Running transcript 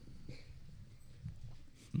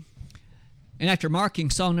And after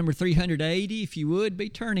marking Psalm number 380, if you would, be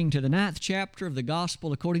turning to the 9th chapter of the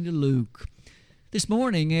Gospel according to Luke. This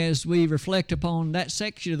morning, as we reflect upon that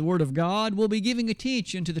section of the Word of God, we'll be giving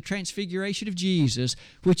attention to the Transfiguration of Jesus,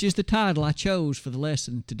 which is the title I chose for the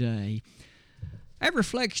lesson today. Our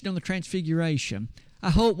reflection on the Transfiguration,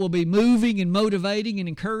 I hope, will be moving and motivating and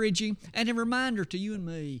encouraging, and a reminder to you and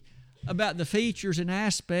me about the features and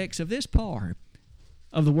aspects of this part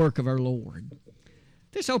of the work of our Lord.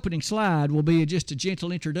 This opening slide will be just a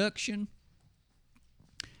gentle introduction,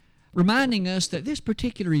 reminding us that this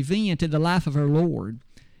particular event in the life of our Lord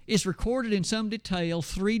is recorded in some detail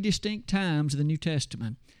 3 distinct times in the New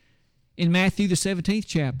Testament. In Matthew the 17th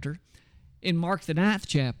chapter, in Mark the 9th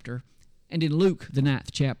chapter, and in Luke the 9th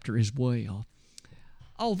chapter as well.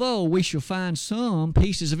 Although we shall find some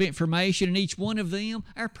pieces of information in each one of them,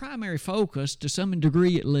 our primary focus, to some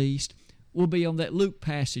degree at least, will be on that Luke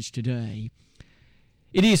passage today.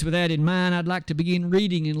 It is with that in mind I'd like to begin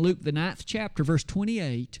reading in Luke the 9th chapter, verse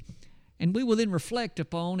 28, and we will then reflect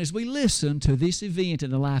upon as we listen to this event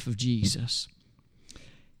in the life of Jesus.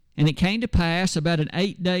 And it came to pass about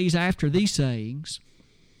 8 days after these sayings,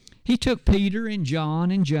 he took Peter and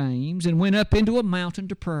John and James and went up into a mountain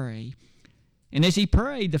to pray. And as he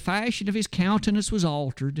prayed, the fashion of his countenance was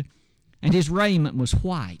altered, and his raiment was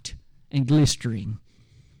white and glistering.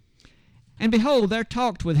 And behold, there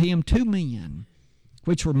talked with him 2 men,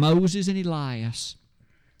 which were Moses and Elias,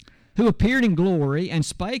 who appeared in glory, and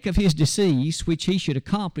spake of his decease, which he should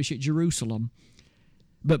accomplish at Jerusalem.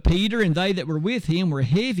 But Peter and they that were with him were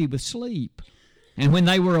heavy with sleep. And when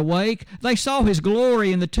they were awake, they saw his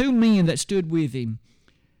glory and the 2 men that stood with him.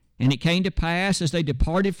 And it came to pass, as they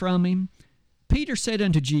departed from him, Peter said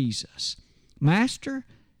unto Jesus, Master,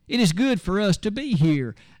 it is good for us to be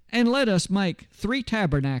here, and let us make 3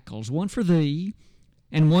 tabernacles, one for thee,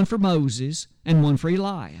 and one for Moses, and one for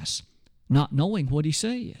Elias, not knowing what he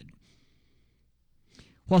said.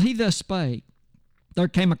 While he thus spake, there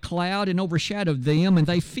came a cloud and overshadowed them, and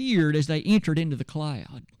they feared as they entered into the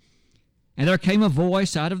cloud. And there came a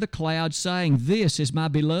voice out of the cloud, saying, This is my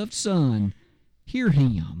beloved Son, hear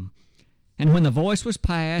him. And when the voice was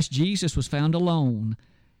past, Jesus was found alone,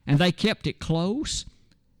 and they kept it close,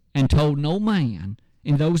 and told no man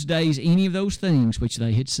in those days any of those things which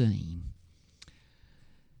they had seen.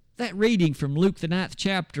 That reading from Luke the 9th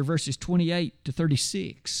chapter, verses 28 to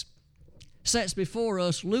 36, sets before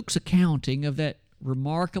us Luke's accounting of that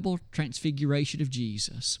remarkable transfiguration of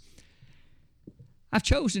Jesus. I've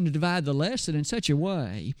chosen to divide the lesson in such a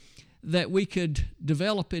way that we could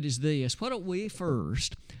develop it as this. Why don't we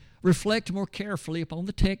first reflect more carefully upon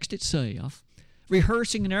the text itself,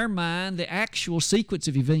 rehearsing in our mind the actual sequence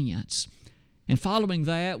of events. And following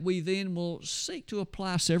that, we then will seek to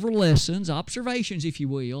apply several lessons, observations, if you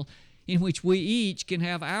will, in which we each can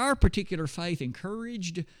have our particular faith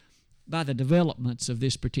encouraged by the developments of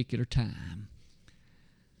this particular time.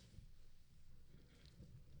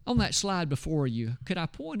 On that slide before you, could I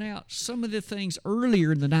point out some of the things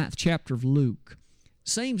earlier in the 9th chapter of Luke?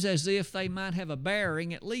 Seems as if they might have a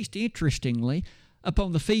bearing, at least interestingly,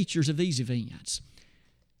 upon the features of these events.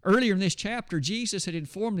 Earlier in this chapter, Jesus had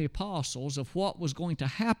informed the apostles of what was going to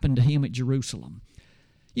happen to him at Jerusalem.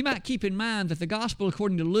 You might keep in mind that the Gospel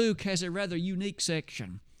according to Luke has a rather unique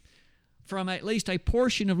section, from at least a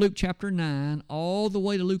portion of Luke chapter 9 all the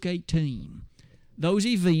way to Luke 18. Those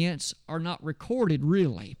events are not recorded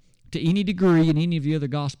really to any degree in any of the other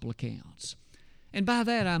Gospel accounts. And by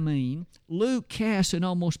that I mean Luke casts an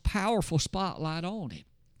almost powerful spotlight on it.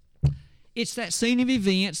 It's that scene of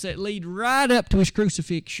events that lead right up to his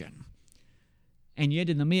crucifixion. And yet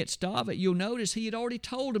in the midst of it, you'll notice he had already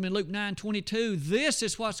told them in Luke 9:22, this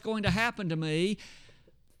is what's going to happen to me,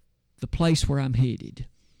 the place where I'm headed.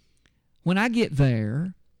 When I get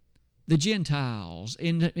there, the Gentiles,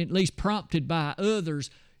 at least prompted by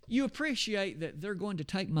others, you appreciate that they're going to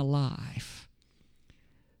take my life.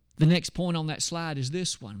 The next point on that slide is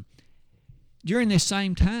this one. During this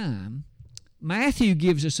same time, Matthew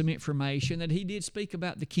gives us some information that he did speak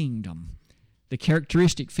about the kingdom, the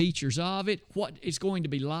characteristic features of it, what it's going to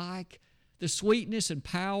be like, the sweetness and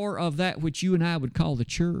power of that which you and I would call the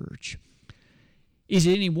church. Is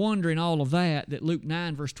it any wonder in all of that Luke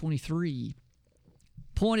 9, verse 23,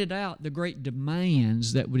 pointed out the great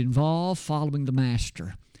demands that would involve following the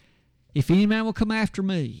Master? If any man will come after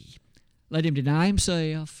me, let him deny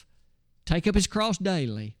himself, take up his cross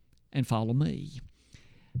daily, and follow me.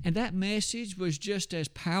 And that message was just as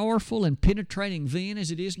powerful and penetrating then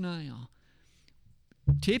as it is now.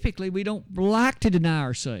 Typically, we don't like to deny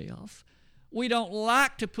ourselves. We don't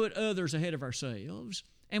like to put others ahead of ourselves.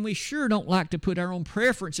 And we sure don't like to put our own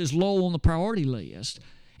preferences low on the priority list.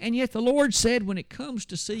 And yet the Lord said when it comes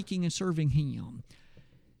to seeking and serving Him,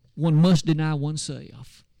 one must deny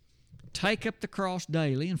oneself, take up the cross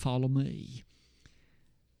daily, and follow me.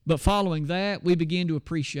 But following that, we begin to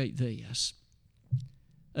appreciate this.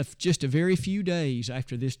 Of just a very few days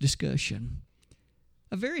after this discussion,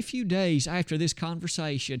 a very few days after this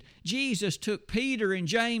conversation, Jesus took Peter and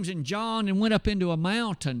James and John and went up into a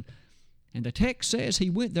mountain, and the text says He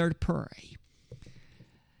went there to pray.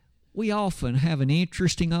 We often have an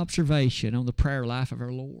interesting observation on the prayer life of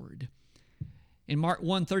our Lord. In Mark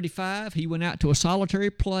 1:35, He went out to a solitary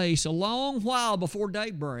place a long while before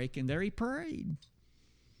daybreak, and there He prayed.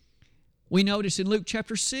 We notice in Luke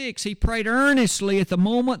chapter 6, He prayed earnestly at the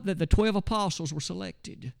moment that the 12 apostles were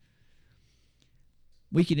selected.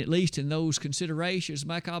 We can, at least in those considerations,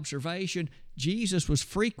 make observation Jesus was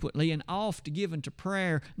frequently and oft given to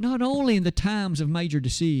prayer, not only in the times of major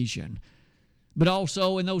decision, but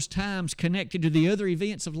also in those times connected to the other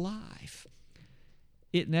events of life.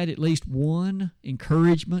 Isn't that at least one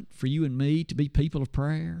encouragement for you and me to be people of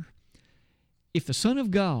prayer? If the Son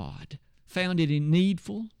of God found it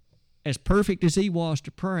needful, as perfect as He was,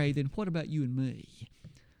 to pray, then what about you and me?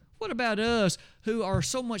 What about us who are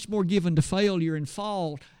so much more given to failure and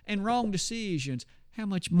fault and wrong decisions? How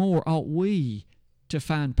much more ought we to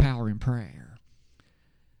find power in prayer?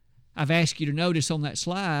 I've asked you to notice on that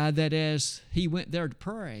slide that as He went there to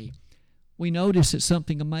pray, we notice that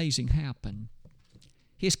something amazing happened.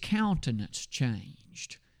 His countenance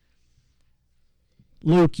changed.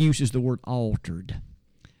 Luke uses the word altered.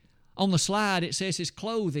 On the slide it says His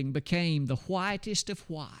clothing became the whitest of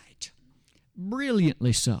white.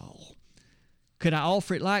 Brilliantly so. Could I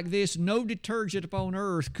offer it like this? No detergent upon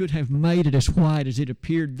earth could have made it as white as it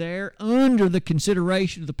appeared there under the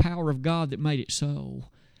consideration of the power of God that made it so.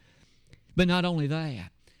 But not only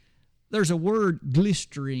that, there's a word,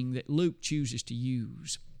 glistering, that Luke chooses to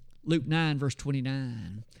use. Luke 9, verse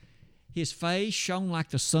 29. His face shone like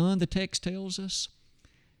the sun, the text tells us.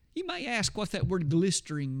 You may ask what that word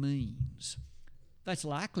glistering means. That's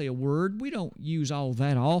likely a word we don't use all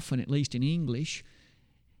that often, at least in English.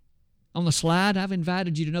 On the slide, I've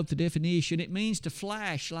invited you to note the definition. It means to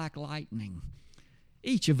flash like lightning.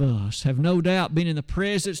 Each of us have no doubt been in the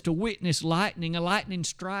presence to witness lightning, a lightning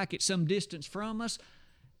strike at some distance from us,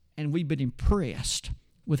 and we've been impressed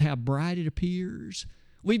with how bright it appears.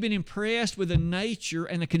 We've been impressed with the nature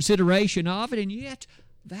and the consideration of it, and yet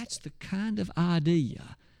that's the kind of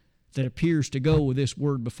idea that appears to go with this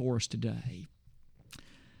word before us today.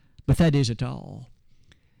 But that isn't all.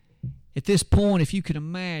 At this point, if you can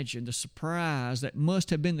imagine the surprise that must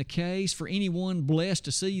have been the case for anyone blessed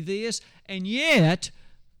to see this, and yet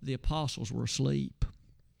the apostles were asleep.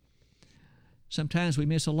 Sometimes we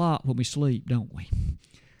miss a lot when we sleep, don't we?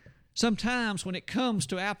 Sometimes when it comes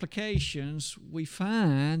to applications, we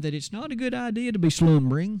find that it's not a good idea to be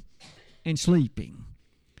slumbering and sleeping.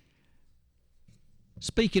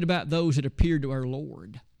 Speaking about those that appeared to our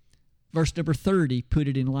Lord, verse number 30 put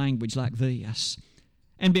it in language like this.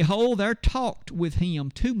 And behold, there talked with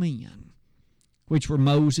Him 2 men, which were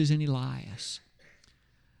Moses and Elias.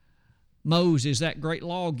 Moses, that great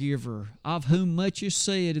lawgiver, of whom much is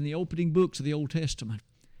said in the opening books of the Old Testament.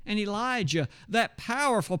 And Elijah, that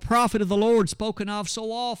powerful prophet of the Lord spoken of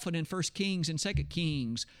so often in 1 Kings and 2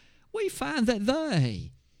 Kings. We find that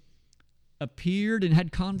they appeared and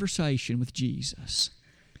had conversation with Jesus.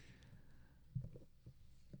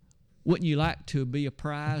 Wouldn't you like to be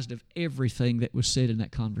apprised of everything that was said in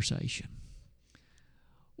that conversation?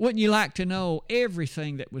 Wouldn't you like to know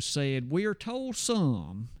everything that was said? We are told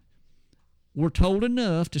some. We're told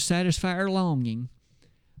enough to satisfy our longing.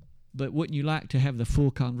 But wouldn't you like to have the full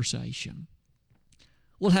conversation?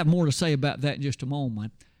 We'll have more to say about that in just a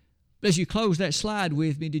moment. As you close that slide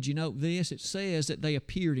with me, did you note this? It says that they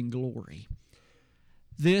appeared in glory.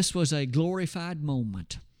 This was a glorified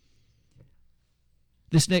moment.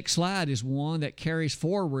 This next slide is one that carries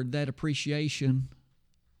forward that appreciation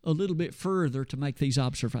a little bit further to make these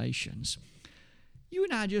observations. You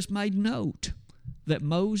and I just made note that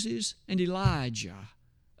Moses and Elijah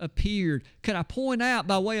appeared. Could I point out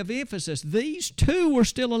by way of emphasis, these two were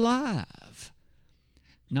still alive.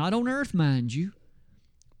 Not on earth, mind you,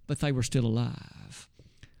 but they were still alive.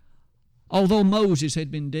 Although Moses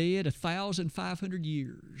had been dead 1,500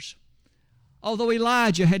 years, although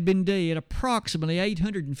Elijah had been dead approximately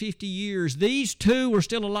 850 years, these two were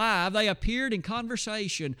still alive. They appeared in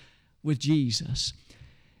conversation with Jesus.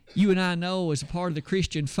 You and I know as a part of the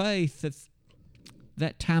Christian faith that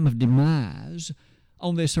that time of demise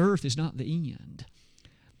on this earth is not the end.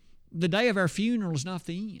 The day of our funeral is not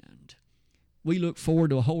the end. We look forward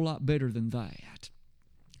to a whole lot better than that.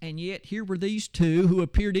 And yet here were these two who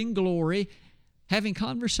appeared in glory having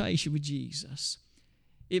conversation with Jesus.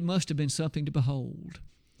 It must have been something to behold.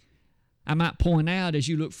 I might point out as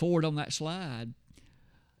you look forward on that slide,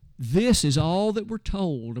 this is all that we're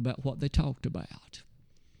told about what they talked about.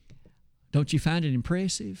 Don't you find it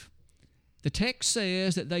impressive? The text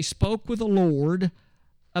says that they spoke with the Lord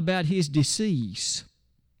about His decease.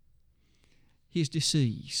 His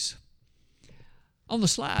decease. On the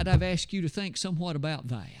slide, I've asked you to think somewhat about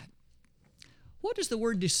that. What does the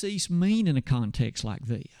word decease mean in a context like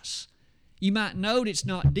this? You might note it's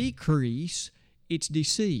not decrease, it's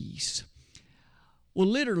decease. Well,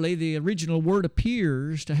 literally, the original word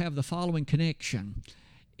appears to have the following connection.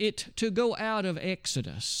 It to go out of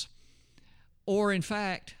Exodus, or in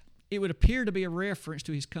fact, it would appear to be a reference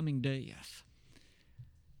to His coming death.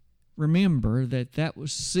 Remember that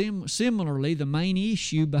was similarly the main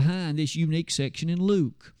issue behind this unique section in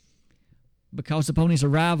Luke. Because upon His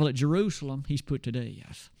arrival at Jerusalem, He's put to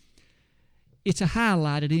death. It's a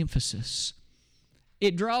highlighted emphasis.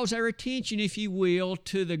 It draws our attention, if you will,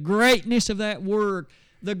 to the greatness of that word,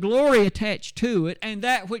 the glory attached to it, and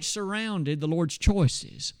that which surrounded the Lord's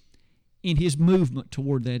choices in His movement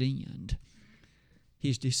toward that end,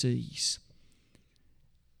 His decease.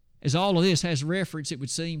 As all of this has reference, it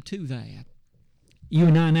would seem, to that. You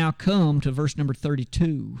and I now come to verse number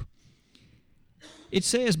 32. It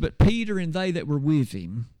says, "But Peter and they that were with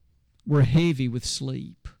him were heavy with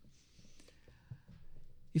sleep."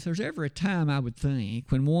 If there's ever a time, I would think,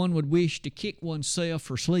 when one would wish to kick oneself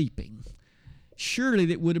for sleeping, surely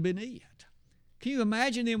that would have been it. Can you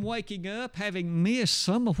imagine them waking up, having missed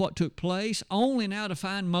some of what took place, only now to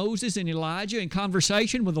find Moses and Elijah in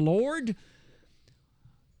conversation with the Lord?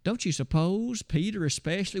 Don't you suppose Peter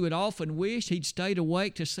especially would often wish he'd stayed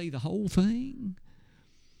awake to see the whole thing?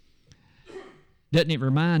 Doesn't it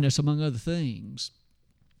remind us, among other things,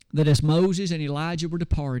 that as Moses and Elijah were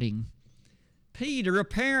departing, Peter,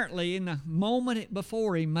 apparently in the moment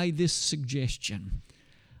before him, made this suggestion.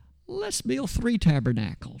 Let's build 3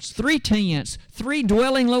 tabernacles, 3 tents, 3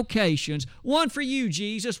 dwelling locations, one for you,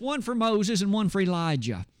 Jesus, one for Moses, and one for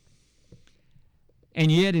Elijah. And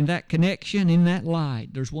yet in that connection, in that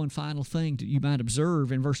light, there's one final thing that you might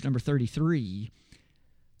observe in verse number 33.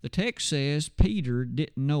 The text says Peter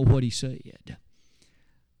didn't know what he said.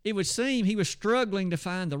 It would seem he was struggling to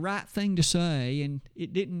find the right thing to say, and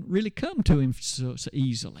it didn't really come to him so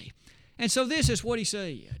easily. And so this is what he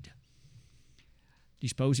said. Do you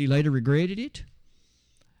suppose he later regretted it?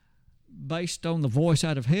 Based on the voice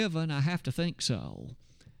out of heaven, I have to think so.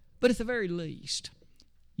 But at the very least,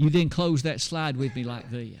 you then close that slide with me like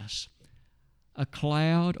this. A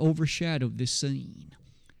cloud overshadowed this scene.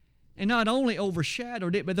 And not only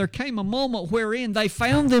overshadowed it, but there came a moment wherein they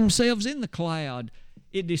found themselves in the cloud.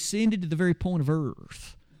 It descended to the very point of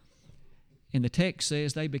earth. And the text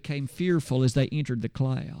says they became fearful as they entered the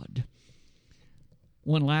cloud.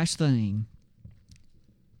 One last thing.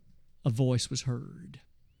 A voice was heard.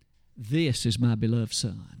 "This is my beloved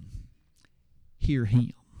Son. Hear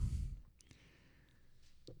Him."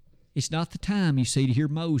 It's not the time, you see, to hear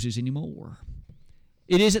Moses anymore.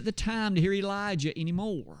 It isn't the time to hear Elijah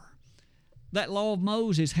anymore. That law of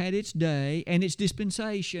Moses had its day and its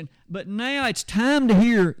dispensation, but now it's time to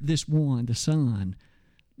hear this one, the Son,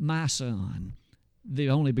 my Son, the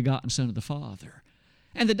only begotten Son of the Father.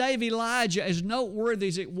 And the day of Elijah, as noteworthy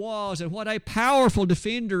as it was, and what a powerful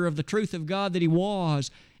defender of the truth of God that he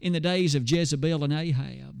was in the days of Jezebel and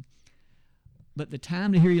Ahab. But the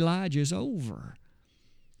time to hear Elijah is over.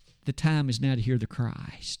 The time is now to hear the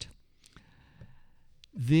Christ.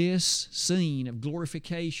 This scene of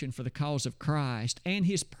glorification for the cause of Christ and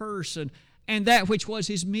His person and that which was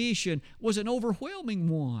His mission was an overwhelming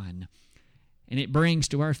one. And it brings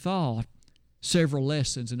to our thought several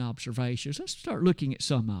lessons and observations. Let's start looking at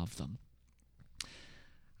some of them.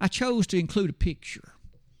 I chose to include a picture.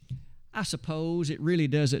 I suppose it really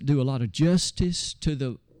doesn't do a lot of justice to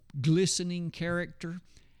the glistening character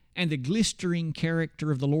and the glistering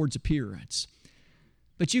character of the Lord's appearance.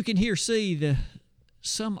 But you can here see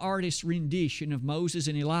some artist's rendition of Moses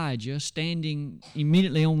and Elijah standing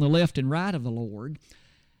immediately on the left and right of the Lord,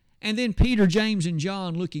 and then Peter, James, and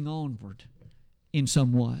John looking onward in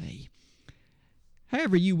some way.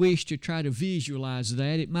 However you wish to try to visualize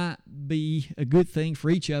that, it might be a good thing for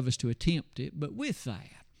each of us to attempt it, but with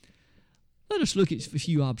that, let us look at a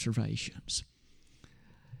few observations.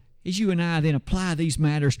 As you and I then apply these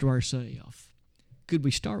matters to ourselves, could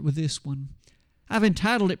we start with this one? I've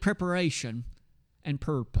entitled it Preparation and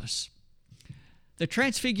Purpose. The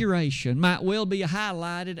Transfiguration might well be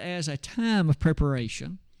highlighted as a time of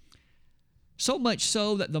preparation. So much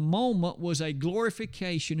so that the moment was a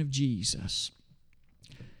glorification of Jesus.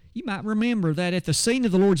 You might remember that at the scene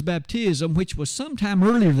of the Lord's baptism, which was sometime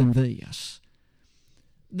earlier than this,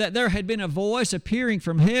 that there had been a voice appearing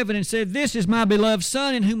from heaven and said, "This is my beloved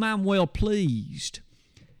Son in whom I'm well pleased."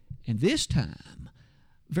 And this time,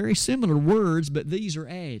 very similar words, but these are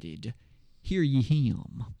added. "Hear ye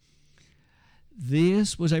him."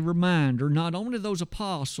 This was a reminder not only to those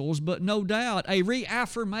apostles, but no doubt a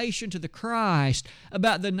reaffirmation to the Christ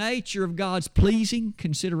about the nature of God's pleasing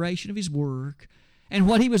consideration of His work and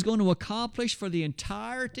what He was going to accomplish for the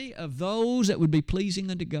entirety of those that would be pleasing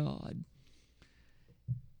unto God.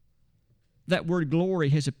 That word glory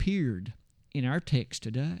has appeared in our text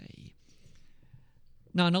today.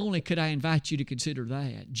 Not only could I invite you to consider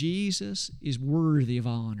that, Jesus is worthy of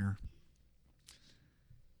honor.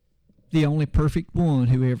 The only perfect one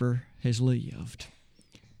who ever has lived.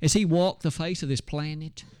 As He walked the face of this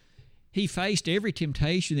planet, He faced every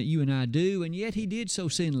temptation that you and I do, and yet He did so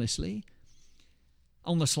sinlessly.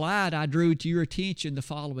 On the slide, I drew to your attention the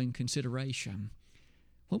following consideration.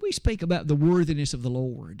 When we speak about the worthiness of the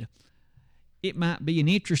Lord, it might be an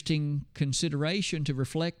interesting consideration to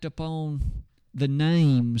reflect upon the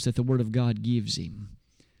names that the Word of God gives Him.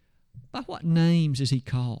 By what names is He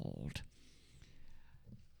called?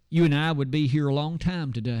 You and I would be here a long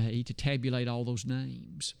time today to tabulate all those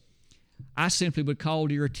names. I simply would call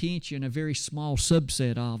to your attention a very small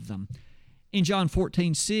subset of them. In John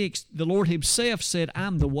 14:6, the Lord Himself said,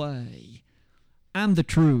 "I'm the way, I'm the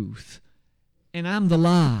truth, and I'm the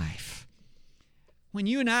life." When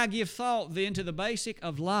you and I give thought then to the basic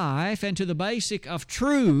of life and to the basic of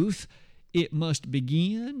truth, it must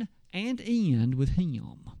begin and end with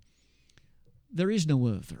Him. There is no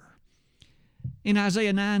other. In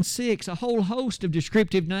Isaiah 9:6, a whole host of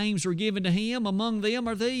descriptive names were given to Him. Among them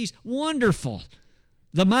are these: Wonderful,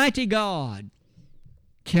 the Mighty God,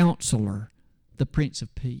 Counselor, the Prince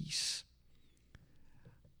of Peace.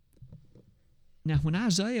 Now, when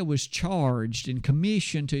Isaiah was charged and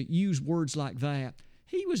commissioned to use words like that,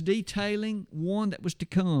 he was detailing one that was to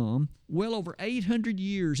come well over 800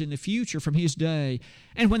 years in the future from his day.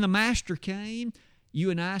 And when the Master came, you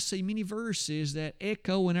and I see many verses that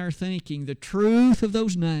echo in our thinking the truth of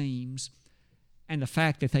those names and the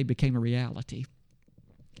fact that they became a reality.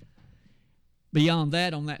 Beyond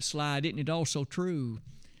that, on that slide, isn't it also true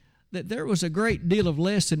that there was a great deal of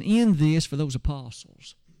lesson in this for those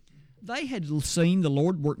apostles? They had seen the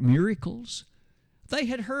Lord work miracles. They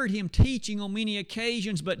had heard Him teaching on many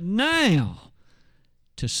occasions, but now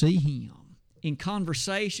to see Him in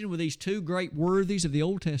conversation with these two great worthies of the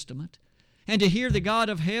Old Testament and to hear the God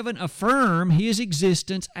of heaven affirm His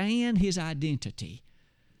existence and His identity,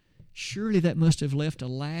 surely that must have left a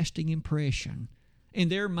lasting impression in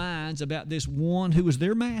their minds about this one who was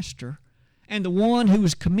their Master and the one who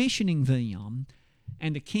was commissioning them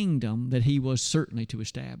and the kingdom that He was certainly to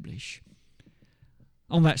establish.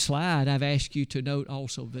 On that slide, I've asked you to note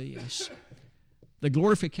also this. The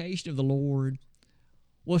glorification of the Lord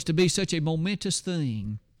was to be such a momentous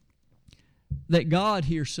thing that God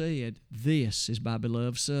here said, "This is my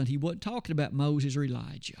beloved Son." He wasn't talking about Moses or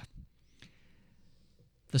Elijah.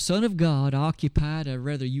 The Son of God occupied a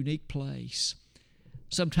rather unique place.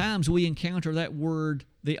 Sometimes we encounter that word,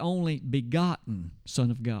 the only begotten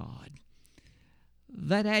Son of God.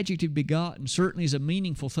 That adjective begotten certainly is a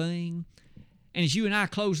meaningful thing. And as you and I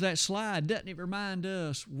close that slide, doesn't it remind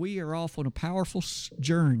us we are off on a powerful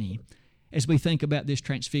journey as we think about this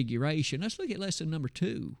transfiguration? Let's look at lesson number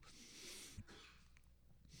 2.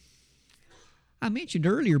 I mentioned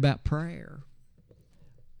earlier about prayer.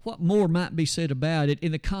 What more might be said about it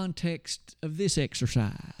in the context of this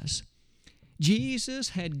exercise? Jesus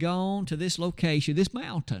had gone to this location, this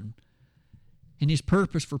mountain, and His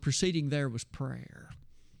purpose for proceeding there was prayer.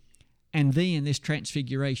 And then this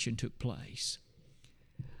transfiguration took place.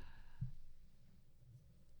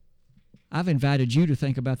 I've invited you to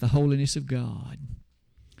think about the holiness of God.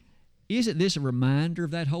 Isn't this a reminder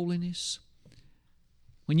of that holiness?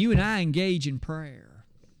 When you and I engage in prayer,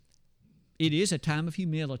 it is a time of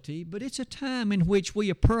humility, but it's a time in which we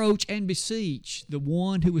approach and beseech the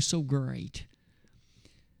one who is so great.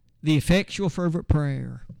 The effectual fervent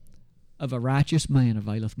prayer of a righteous man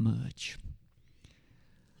availeth much.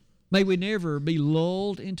 May we never be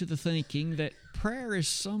lulled into the thinking that prayer is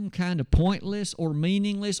some kind of pointless or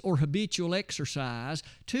meaningless or habitual exercise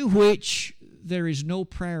to which there is no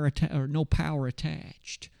prayer or no power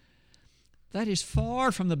attached. That is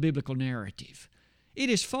far from the biblical narrative. It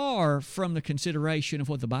is far from the consideration of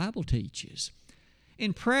what the Bible teaches.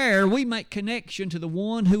 In prayer, we make connection to the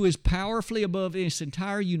one who is powerfully above this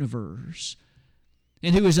entire universe.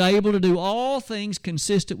 and who is able to do all things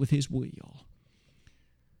consistent with His will.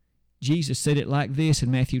 Jesus said it like this in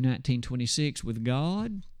Matthew 19:26, with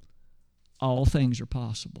God, all things are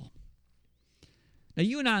possible. Now,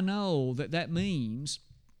 you and I know that that means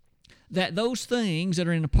that those things that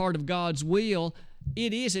are in a part of God's will,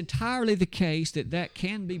 it is entirely the case that that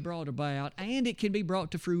can be brought about and it can be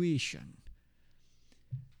brought to fruition.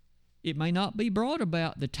 It may not be brought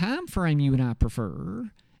about the time frame you and I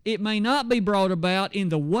prefer. It may not be brought about in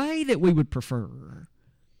the way that we would prefer.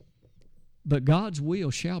 But God's will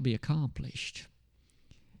shall be accomplished.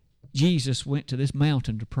 Jesus went to this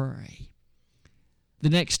mountain to pray. The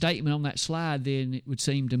next statement on that slide, then, it would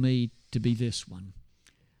seem to me to be this one.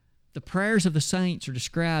 The prayers of the saints are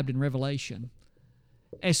described in Revelation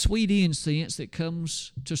as sweet incense that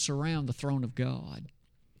comes to surround the throne of God.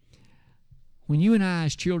 When you and I,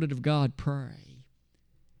 as children of God, pray,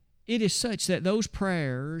 it is such that those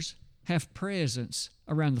prayers have presence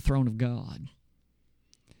around the throne of God.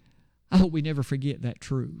 I hope we never forget that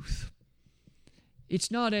truth. It's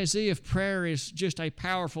not as if prayer is just a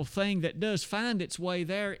powerful thing that does find its way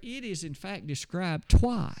there. It is, in fact, described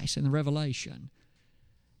twice in the Revelation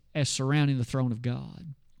as surrounding the throne of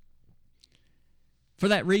God. For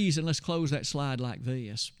that reason, let's close that slide like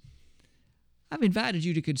this. I've invited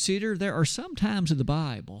you to consider there are some times in the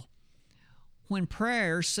Bible when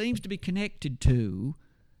prayer seems to be connected to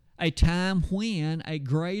a time when a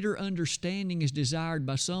greater understanding is desired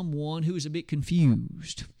by someone who is a bit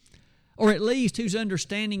confused, or at least whose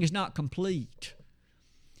understanding is not complete.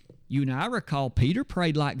 You and I recall Peter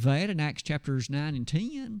prayed like that in Acts chapters 9 and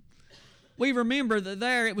 10. We remember that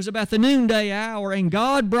there it was about the noonday hour and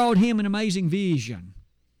God brought him an amazing vision.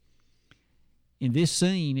 In this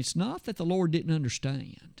scene, it's not that the Lord didn't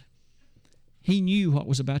understand. He knew what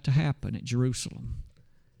was about to happen at Jerusalem.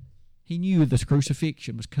 He knew the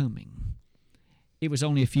crucifixion was coming. It was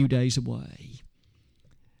only a few days away.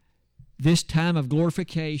 This time of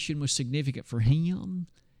glorification was significant for him,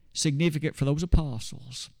 significant for those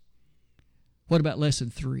apostles. What about lesson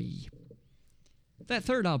 3? That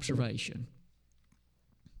third observation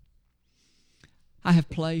I have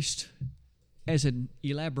placed as an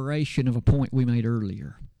elaboration of a point we made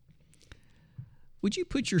earlier. Would you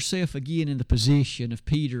put yourself again in the position of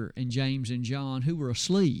Peter and James and John, who were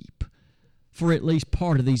asleep for at least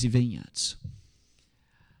part of these events?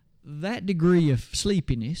 That degree of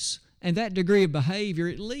sleepiness and that degree of behavior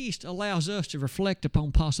at least allows us to reflect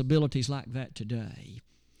upon possibilities like that today.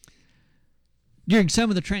 During some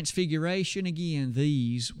of the Transfiguration, again,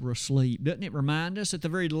 these were asleep. Doesn't it remind us at the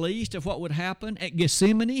very least of what would happen at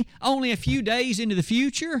Gethsemane only a few days into the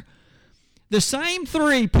future? The same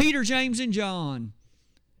three, Peter, James, and John,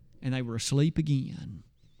 and they were asleep again.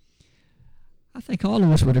 I think all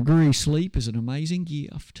of us would agree sleep is an amazing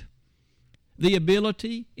gift. The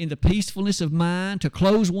ability in the peacefulness of mind to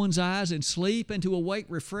close one's eyes and sleep and to awake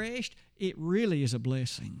refreshed, it really is a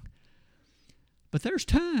blessing. But there's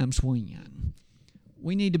times when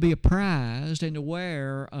we need to be apprised and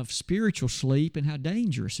aware of spiritual sleep and how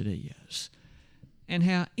dangerous it is and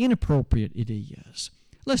how inappropriate it is.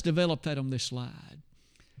 Let's develop that on this slide.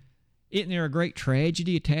 Isn't there a great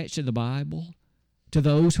tragedy attached to the Bible to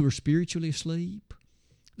those who are spiritually asleep?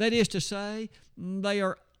 That is to say, they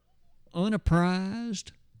are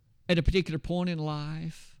unapprised at a particular point in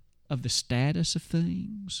life of the status of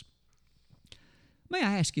things. May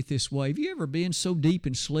I ask you this way, have you ever been so deep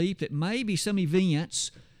in sleep that maybe some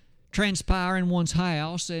events transpire in one's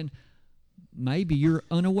house and maybe you're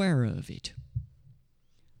unaware of it?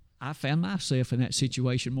 I found myself in that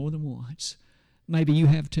situation more than once. Maybe you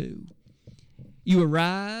have too. You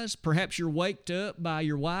arise, perhaps you're waked up by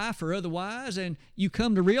your wife or otherwise, and you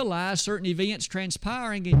come to realize certain events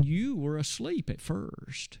transpiring and you were asleep at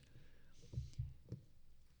first.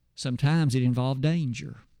 Sometimes it involved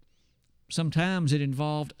danger. Sometimes it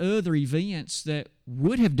involved other events that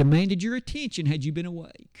would have demanded your attention had you been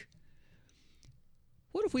awake.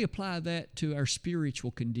 What if we apply that to our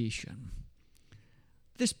spiritual condition?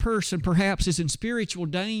 This person perhaps is in spiritual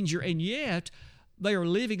danger, and yet they are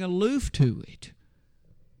living aloof to it,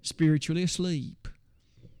 spiritually asleep.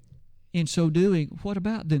 In so doing, what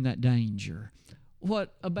about then that danger?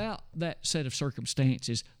 What about that set of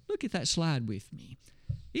circumstances? Look at that slide with me.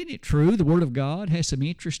 Isn't it true the Word of God has some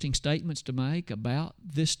interesting statements to make about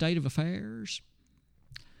this state of affairs?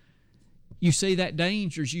 You see that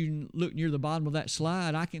danger as you look near the bottom of that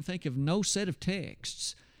slide. I can think of no set of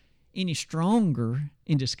texts any stronger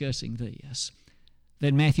in discussing this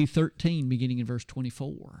than Matthew 13, beginning in verse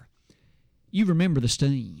 24. You remember the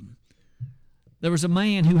scene. There was a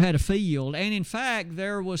man who had a field, and in fact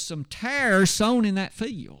there was some tares sown in that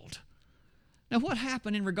field. Now, what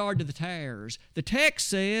happened in regard to the tares? The text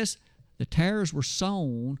says the tares were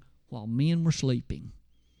sown while men were sleeping.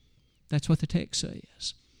 That's what the text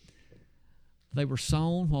says. They were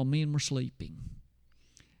sown while men were sleeping.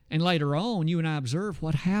 And later on, you and I observe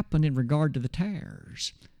what happened in regard to the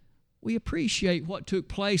tares. We appreciate what took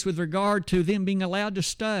place with regard to them being allowed to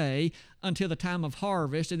stay until the time of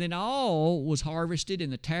harvest, and then all was harvested,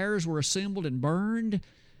 and the tares were assembled and burned,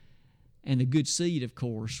 and the good seed, of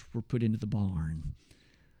course, were put into the barn.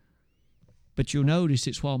 But you'll notice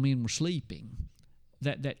it's while men were sleeping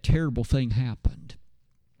that terrible thing happened.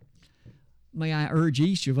 May I urge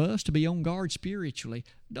each of us to be on guard spiritually.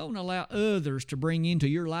 Don't allow others to bring into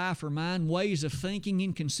your life or mine ways of thinking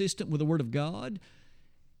inconsistent with the Word of God.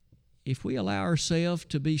 If we allow ourselves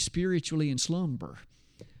to be spiritually in slumber,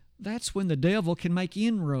 that's when the devil can make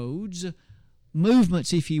inroads,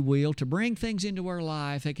 movements, if you will, to bring things into our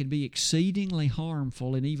life that can be exceedingly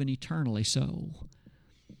harmful and even eternally so.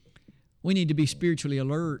 We need to be spiritually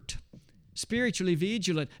alert, spiritually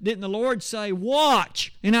vigilant. Didn't the Lord say,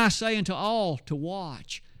 watch? And I say unto all to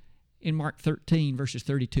watch in Mark 13, verses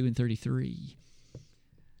 32 and 33.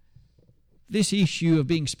 This issue of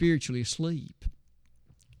being spiritually asleep,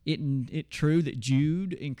 It's true that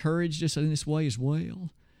Jude encouraged us in this way as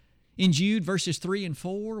well. In Jude verses 3 and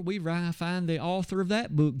 4, we find the author of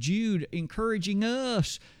that book, Jude, encouraging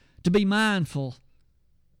us to be mindful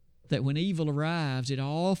that when evil arrives, it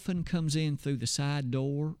often comes in through the side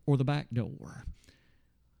door or the back door.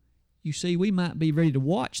 You see, we might be ready to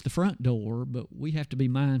watch the front door, but we have to be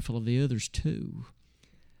mindful of the others too.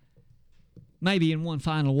 Maybe in one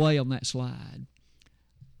final way on that slide,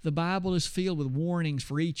 the Bible is filled with warnings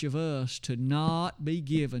for each of us to not be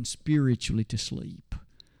given spiritually to sleep.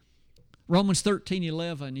 Romans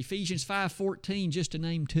 13:11, Ephesians 5:14, just to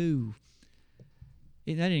name two.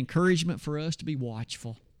 Isn't that an encouragement for us to be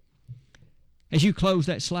watchful? As you close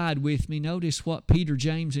that slide with me, notice what Peter,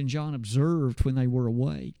 James, and John observed when they were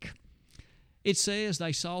awake. It says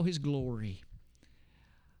they saw His glory.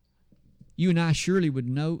 You and I surely would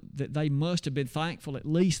note that they must have been thankful at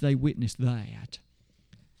least they witnessed that.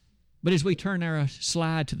 But as we turn our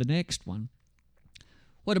slide to the next one,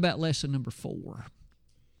 what about lesson number 4?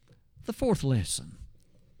 The fourth lesson.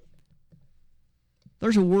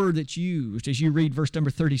 There's a word that's used as you read verse number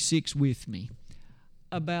 36 with me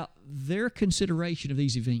about their consideration of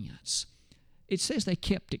these events. It says they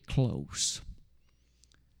kept it close.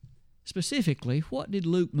 Specifically, what did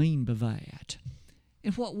Luke mean by that?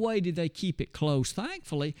 In what way did they keep it close?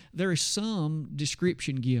 Thankfully, there is some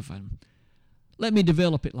description given. Let me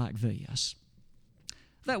develop it like this.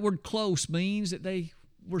 That word close means that they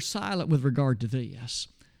were silent with regard to this.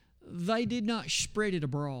 They did not spread it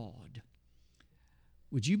abroad.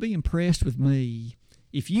 Would you be impressed with me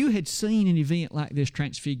if you had seen an event like this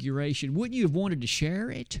Transfiguration? Wouldn't you have wanted to share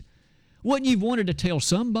it? Wouldn't you have wanted to tell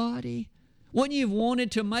somebody? Wouldn't you have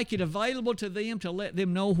wanted to make it available to them to let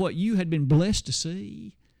them know what you had been blessed to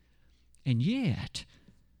see? And yet,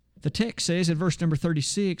 the text says in verse number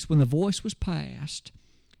 36, when the voice was passed,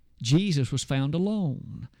 Jesus was found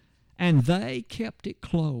alone, and they kept it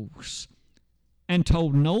close, and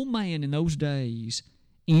told no man in those days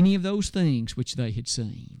any of those things which they had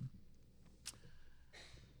seen.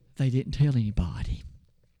 They didn't tell anybody.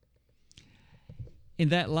 In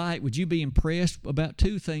that light, would you be impressed about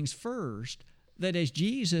two things? First, that as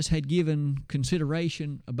Jesus had given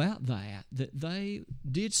consideration about that they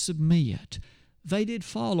did submit. They did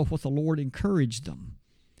follow what the Lord encouraged them.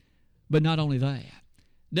 But not only that,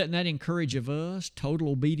 doesn't that encourage of us total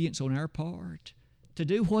obedience on our part? To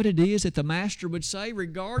do what it is that the Master would say,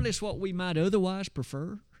 regardless what we might otherwise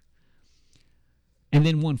prefer? And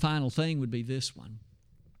then one final thing would be this one.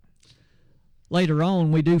 Later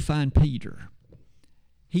on, we do find Peter.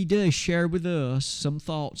 He does share with us some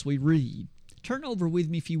thoughts we read. Turn over with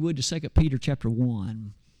me, if you would, to 2 Peter chapter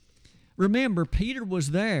 1. Remember, Peter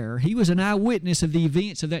was there. He was an eyewitness of the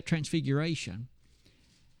events of that Transfiguration.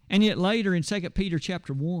 And yet later in 2 Peter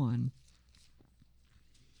chapter 1,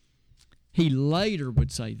 he later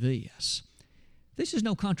would say this. This is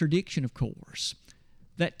no contradiction, of course.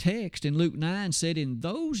 That text in Luke 9 said in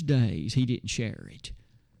those days he didn't share it.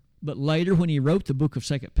 But later when he wrote the book of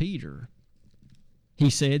 2 Peter, he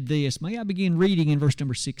said this. May I begin reading in verse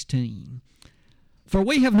number 16? For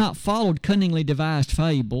we have not followed cunningly devised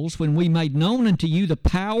fables when we made known unto you the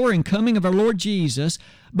power and coming of our Lord Jesus,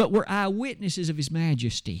 but were eyewitnesses of His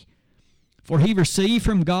majesty. For He received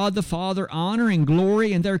from God the Father honor and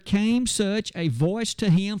glory, and there came such a voice to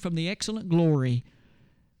Him from the excellent glory,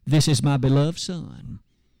 This is my beloved Son,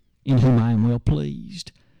 in whom I am well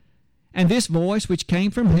pleased. And this voice which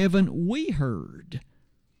came from heaven we heard,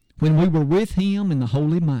 when we were with him in the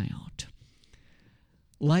Holy Mount.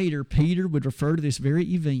 Later, Peter would refer to this very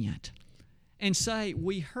event and say,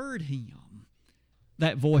 we heard him,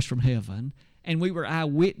 that voice from heaven, and we were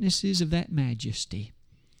eyewitnesses of that majesty.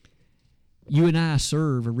 You and I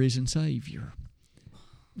serve a risen Savior.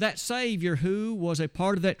 That Savior who was a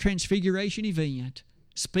part of that Transfiguration event,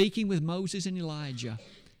 speaking with Moses and Elijah.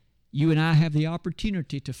 You and I have the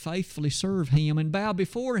opportunity to faithfully serve him and bow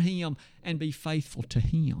before him and be faithful to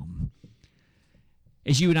him.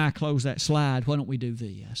 As you and I close that slide, why don't we do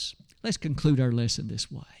this? Let's conclude our lesson this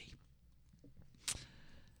way.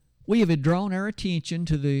 We have drawn our attention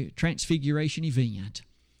to the Transfiguration event.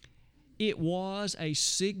 It was a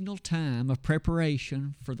signal time of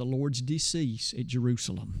preparation for the Lord's decease at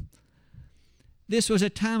Jerusalem. This was a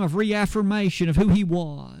time of reaffirmation of who he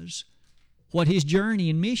was, what his journey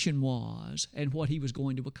and mission was, and what he was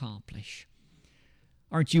going to accomplish.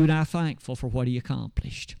 Aren't you and I thankful for what he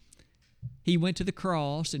accomplished? He went to the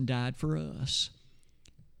cross and died for us.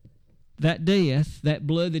 That death, that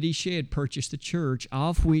blood that he shed, purchased the church,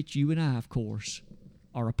 of which you and I, of course,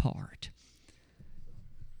 are a part.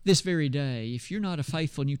 This very day, if you're not a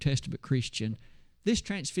faithful New Testament Christian, this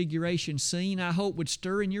transfiguration scene, I hope, would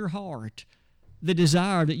stir in your heart the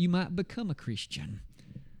desire that you might become a Christian,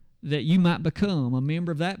 that you might become a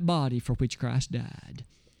member of that body for which Christ died.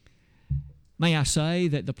 May I say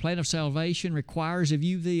that the plan of salvation requires of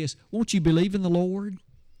you this: won't you believe in the Lord?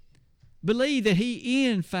 Believe that he,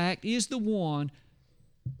 in fact, is the one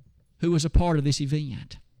who was a part of this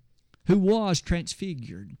event, who was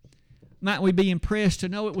transfigured. Might we be impressed to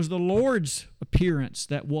know it was the Lord's appearance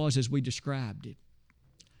that was as we described it.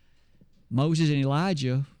 Moses and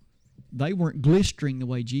Elijah, they weren't glistering the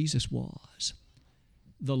way Jesus was.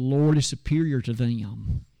 The Lord is superior to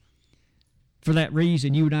them. For that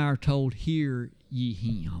reason, you and I are told, hear ye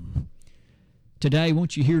him. Today,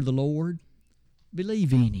 won't you hear the Lord?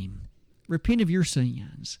 Believe in him. Repent of your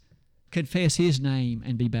sins. Confess his name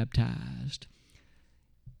and be baptized.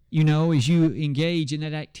 You know, as you engage in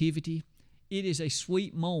that activity, it is a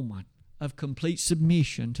sweet moment of complete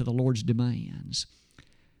submission to the Lord's demands.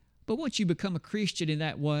 But once you become a Christian in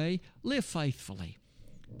that way, live faithfully.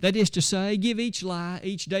 That is to say, give each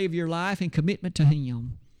day of your life in commitment to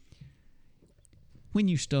him. When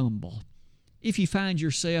you stumble, if you find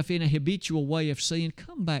yourself in a habitual way of sin,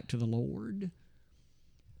 come back to the Lord.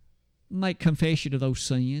 Make confession of those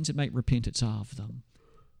sins and make repentance of them.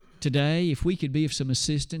 Today, if we could be of some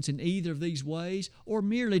assistance in either of these ways, or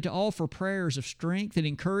merely to offer prayers of strength and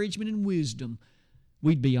encouragement and wisdom,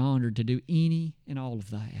 we'd be honored to do any and all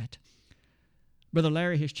of that. Brother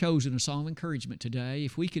Larry has chosen a song of encouragement today.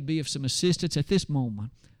 If we could be of some assistance at this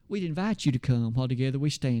moment, we'd invite you to come while together we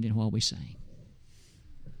stand and while we sing.